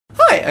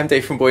Hi, I'm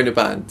Dave from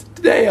Boyinaband.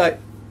 Today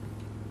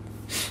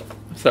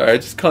Sorry, I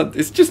just can't...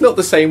 It's just not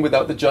the same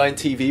without the giant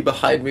TV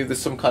behind me with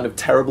some kind of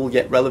terrible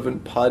yet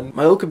relevant pun.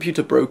 My old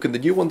computer broke and the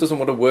new one doesn't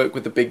want to work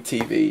with the big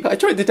TV. I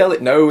tried to tell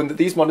it no and that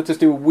these monitors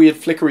do a weird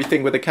flickery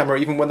thing with the camera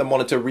even when the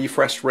monitor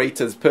refresh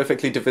rate is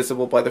perfectly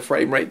divisible by the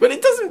frame rate, but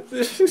it doesn't...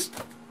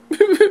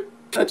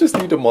 I just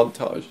need a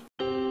montage.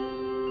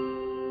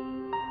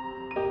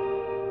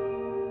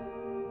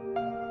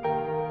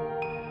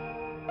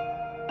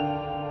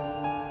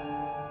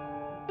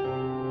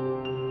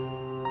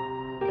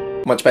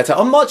 Much better.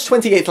 On March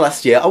 28th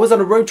last year, I was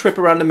on a road trip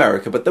around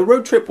America, but the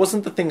road trip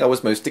wasn't the thing I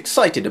was most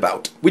excited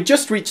about. We'd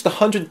just reached the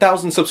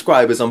 100,000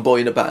 subscribers on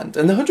Boyinaband,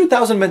 and the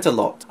 100,000 meant a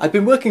lot. I'd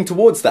been working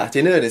towards that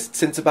in earnest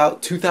since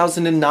about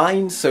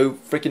 2009, so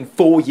freaking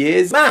 4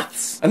 years.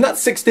 Maths! And that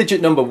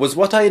 6-digit number was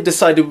what I had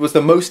decided was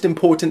the most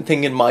important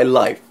thing in my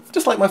life.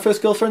 Just like my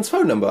first girlfriend's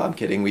phone number. I'm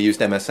kidding, we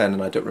used MSN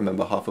and I don't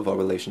remember half of our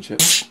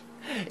relationship.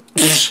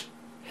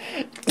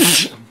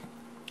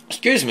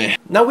 Excuse me.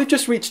 Now we've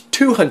just reached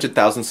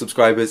 200,000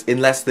 subscribers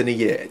in less than a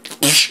year.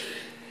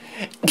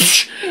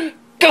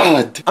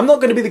 God! I'm not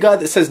going to be the guy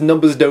that says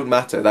numbers don't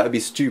matter. That would be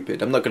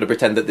stupid. I'm not going to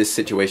pretend that this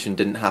situation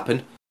didn't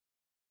happen.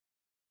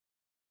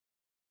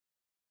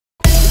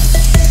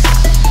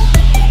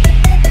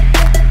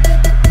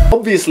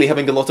 Obviously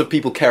having a lot of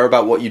people care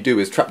about what you do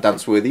is trap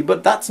dance worthy,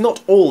 but that's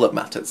not all that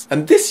matters.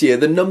 And this year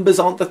the numbers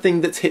aren't the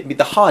thing that's hit me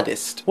the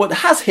hardest. What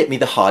has hit me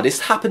the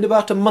hardest happened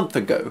about a month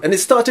ago, and it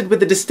started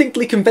with a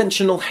distinctly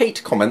conventional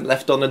hate comment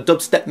left on a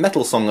dubstep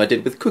metal song I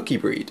did with Cookie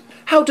Breed.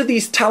 How do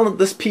these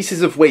talentless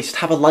pieces of waste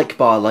have a like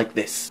bar like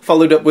this?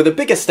 Followed up with a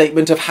bigger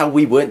statement of how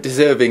we weren't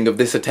deserving of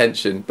this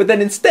attention. But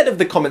then instead of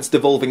the comments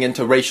devolving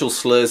into racial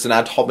slurs and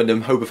ad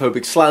hominem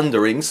homophobic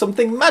slandering,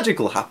 something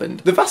magical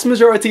happened. The vast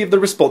majority of the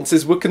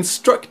responses were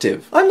constructive.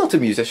 I'm not a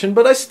musician,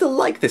 but I still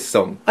like this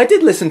song. I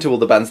did listen to all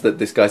the bands that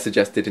this guy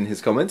suggested in his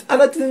comment,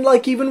 and I didn't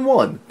like even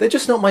one. They're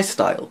just not my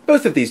style.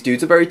 Both of these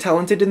dudes are very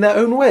talented in their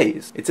own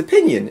ways. It's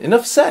opinion,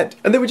 enough said.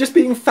 And they were just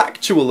being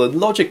factual and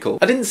logical.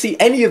 I didn't see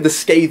any of the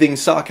scathing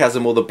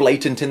sarcasm or the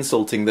blatant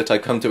insulting that I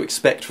come to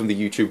expect from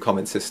the YouTube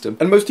comment system.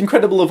 And most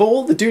incredible of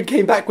all, the dude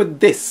came back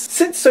with this.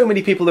 Since so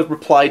many people have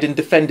replied and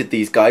defended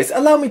these guys,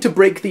 allow me to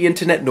break the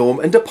internet norm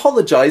and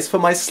apologise for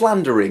my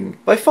slandering.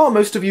 By far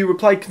most of you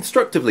replied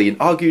constructively and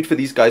argued for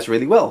these guys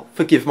really well.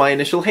 Forgive my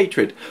initial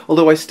hatred.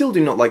 Although I still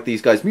do not like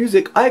these guys'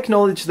 music, I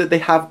acknowledge that they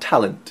have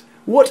talent.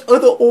 What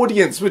other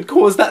audience would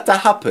cause that to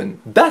happen?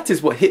 That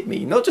is what hit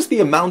me, not just the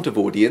amount of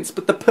audience,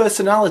 but the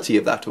personality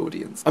of that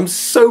audience. I'm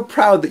so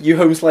proud that you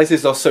home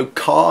slices are so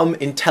calm,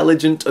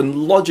 intelligent,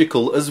 and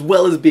logical, as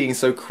well as being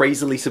so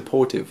crazily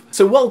supportive.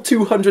 So while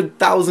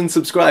 200,000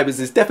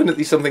 subscribers is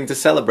definitely something to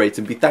celebrate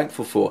and be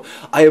thankful for,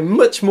 I am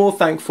much more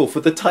thankful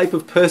for the type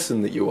of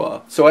person that you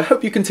are. So I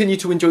hope you continue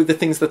to enjoy the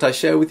things that I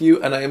share with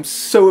you, and I am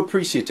so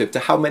appreciative to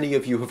how many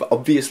of you have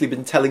obviously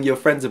been telling your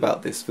friends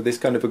about this, for this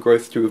kind of a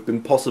growth to have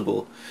been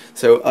possible.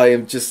 So I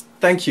am just,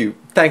 thank you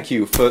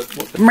for...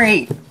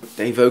 Me!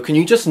 Davo, can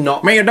you just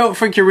not... Me, I don't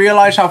think you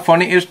realise how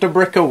fun it is to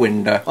brick a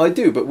window. I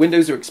do, but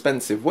windows are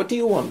expensive. What do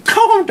you want?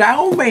 Calm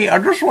down, mate. I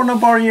just want to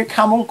borrow your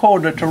camel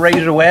corder to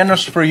raise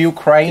awareness for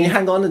Ukraine. Can you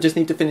hang on? I just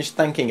need to finish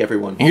thanking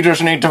everyone. You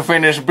just need to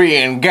finish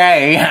being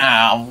gay.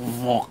 Ah,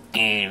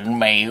 fucking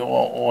mate.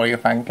 What are you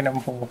thanking them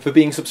for? For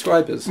being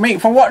subscribers.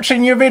 Mate, for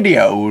watching your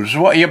videos.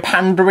 What, are you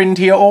pandering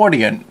to your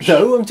audience?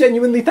 No, I'm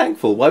genuinely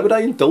thankful. Why would I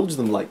indulge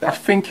them like that? I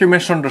think you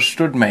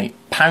misunderstood, mate.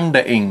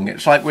 Pandering.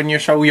 It's like when you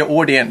show your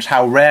audience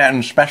how rare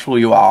and special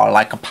you are,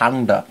 like a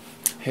panda.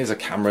 Here's a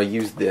camera,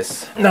 use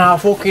this. Nah, I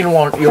fucking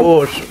want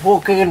yours.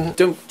 Fucking...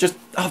 Don't, just...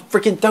 Oh,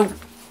 freaking don't...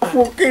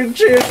 Fucking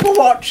cheers for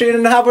watching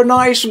and have a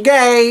nice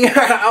gay.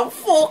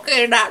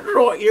 Fucking, that's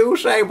what you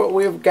say, but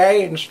with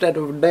gay instead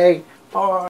of day. Bye.